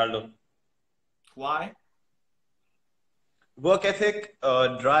 Ronaldo. Why? Work ethic,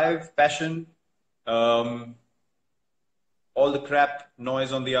 drive, passion, all the crap,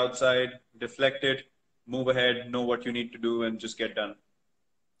 noise on the outside, deflect it, move ahead, know what you need to do, and just get done.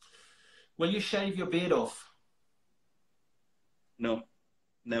 Will you shave your beard off? No,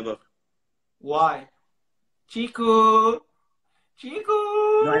 never. Why? Chico! Chico!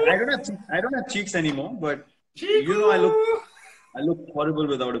 No, I don't have cheeks anymore, but Chico! you know, I look horrible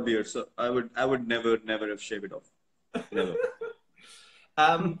without a beard, so I would never have shaved it off. Never.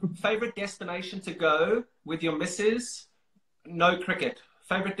 Favorite destination to go with your missus? No cricket.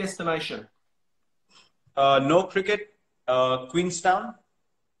 Favorite destination? No cricket. Queenstown.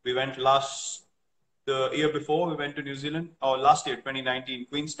 We went the year before, we went to New Zealand. Or last year, 2019.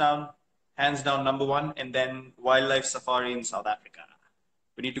 Queenstown, hands down number one. And then wildlife safari in South Africa.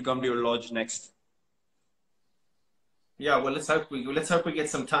 We need to come to your lodge next. Yeah, well, let's hope we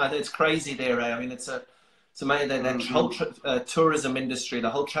get some time. It's crazy there. I mean, it's amazing that whole tourism industry, the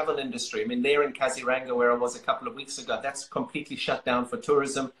whole travel industry. I mean, there in Kaziranga, where I was a couple of weeks ago, that's completely shut down for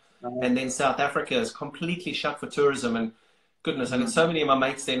tourism. And then South Africa is completely shut for tourism. And goodness, I got so many of my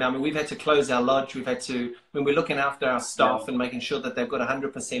mates there now. I mean, we've had to close our lodge. We've had to, I mean, we're looking after our staff and making sure that they've got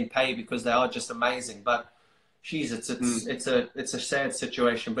 100% pay because they are just amazing. But, geez, it's a sad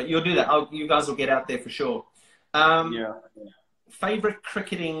situation. But you'll do that. You guys will get out there for sure. Favorite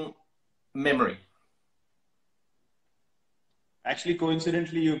cricketing memory? Actually,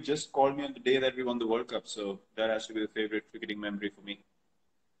 coincidentally, you've just called me on the day that we won the World Cup, so that has to be the favorite cricketing memory for me.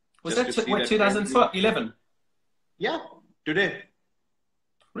 Was that 2011? Yeah, today.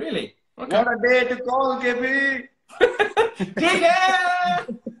 Really? Okay. What a day to call, KB!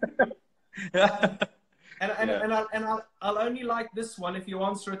 And I'll only like this one if you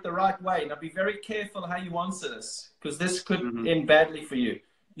answer it the right way. Now be very careful how you answer this, because this could end badly for you.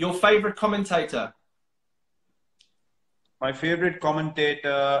 Your favorite commentator? My favorite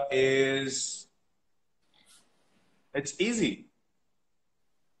commentator is... It's easy.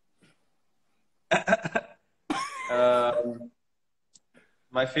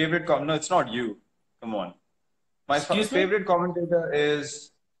 My favorite... No, it's not you. Come on. My favorite commentator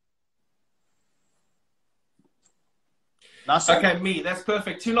is... Nasser. Okay, me. That's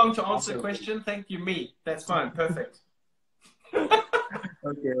perfect. Too long to answer the question. Thank you, me. That's fine. Perfect.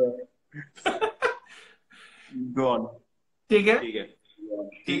 Okay. Go on. Digger?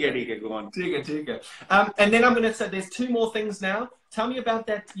 ठीक है, go on. And then I'm going to say there's two more things now. Tell me about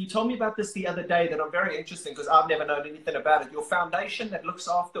that. You told me about this the other day that I'm very interested because I've never known anything about it. Your foundation that looks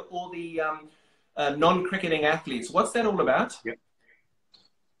after all the non-cricketing athletes. What's that all about? Yeah.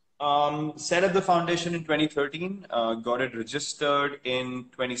 Set up the foundation in 2013, got it registered in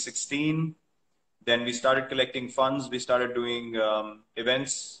 2016. Then we started collecting funds. We started doing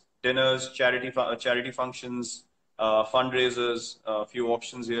events, dinners, charity functions, fundraisers, a few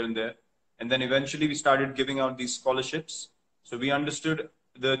auctions here and there. And then eventually we started giving out these scholarships. So we understood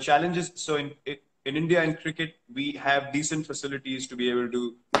the challenges. So in India in cricket, we have decent facilities to be able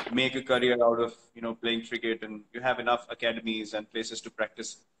to make a career out of, playing cricket, and you have enough academies and places to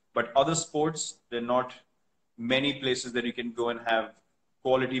practice. But other sports, there are not many places that you can go and have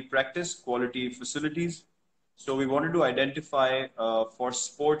quality practice, quality facilities. So we wanted to identify for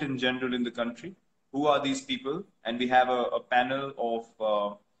sport in general in the country, who are these people? And we have a panel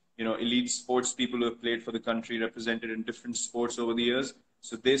of elite sports people who have played for the country, represented in different sports over the years.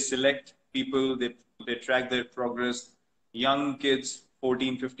 So they select people, they track their progress, young kids,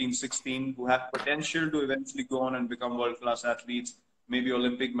 14, 15, 16, who have potential to eventually go on and become world-class athletes, maybe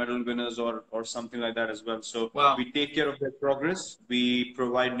Olympic medal winners or something like that as well. So we take care of their progress. We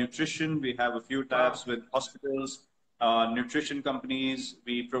provide nutrition. We have a few tie-ups with hospitals, nutrition companies.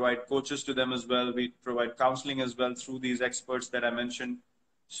 We provide coaches to them as well. We provide counseling as well through these experts that I mentioned.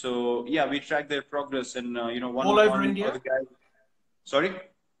 So yeah, we track their progress, and all over India. Sorry.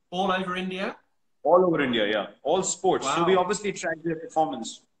 All over India. All over India, yeah. All sports. Wow. So we obviously track their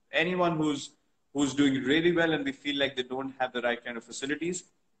performance. Anyone who's doing really well and we feel like they don't have the right kind of facilities,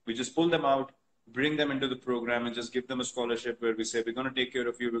 we just pull them out, bring them into the program, and just give them a scholarship where we say, we're going to take care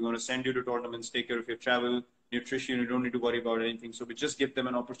of you, we're going to send you to tournaments, take care of your travel, nutrition, you don't need to worry about anything. So we just give them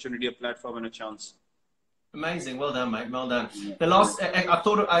an opportunity, a platform, and a chance. Amazing. Well done, mate. Well done. The last, I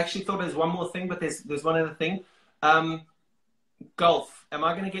actually thought there's one more thing, but there's one other thing. Golf. Am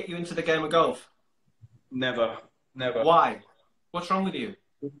I going to get you into the game of golf? Never. Why? What's wrong with you?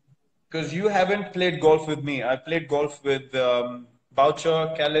 Because you haven't played golf with me. I played golf with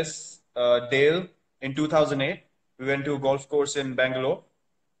Boucher, Callis, Dale in 2008. We went to a golf course in Bangalore,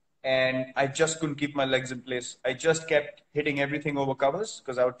 and I just couldn't keep my legs in place. I just kept hitting everything over covers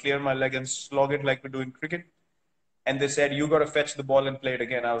because I would clear my leg and slog it like we do in cricket. And they said, you got to fetch the ball and play it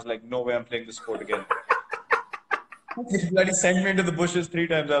again. I was like, no way, I'm playing this sport again. They bloody sent me into the bushes 3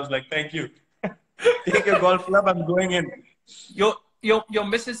 times. I was like, thank you. Take your golf club, I'm going in. Your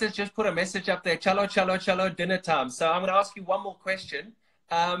missus has just put a message up there. Chalo, chalo, chalo, dinner time. So I'm going to ask you one more question.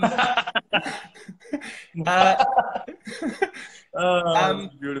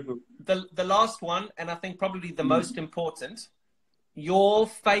 Beautiful. The last one, and I think probably the most important, your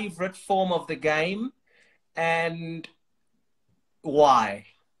favorite form of the game and why?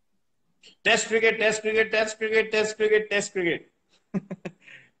 Test cricket, test cricket, test cricket, test cricket, test cricket.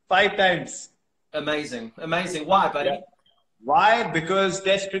 5 times. Amazing. Why, buddy? Yeah. Why? Because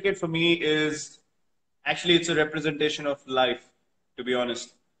test cricket for me is actually, it's a representation of life, to be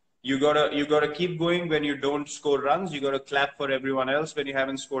honest. You gotta keep going when you don't score runs. You gotta clap for everyone else when you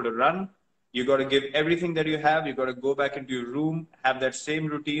haven't scored a run. You gotta give everything that you have. You gotta go back into your room, have that same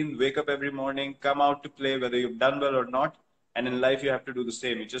routine, wake up every morning, come out to play, whether you've done well or not. And in life, you have to do the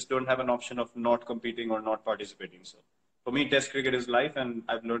same. You just don't have an option of not competing or not participating. So for me, test cricket is life, and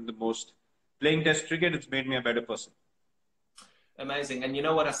I've learned the most. Playing test cricket, it's made me a better person. Amazing. And you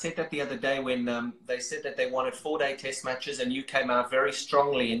know what? I said that the other day when they said that they wanted 4-day test matches, and you came out very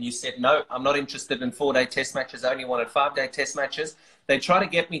strongly and you said, no, I'm not interested in 4-day test matches. I only wanted 5-day test matches. They try to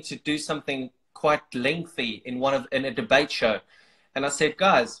get me to do something quite lengthy in a debate show. And I said,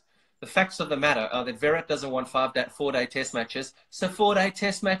 guys, the facts of the matter are that Virat doesn't want 4-day test matches. So 4-day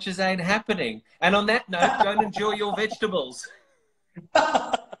test matches ain't happening. And on that note, go and enjoy your vegetables.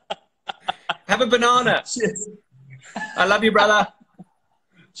 Have a banana. Cheers. I love you, brother.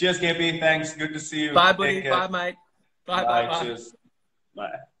 Cheers, KP. Thanks. Good to see you. Bye, buddy. Bye, mate. Bye. Cheers.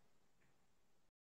 Bye.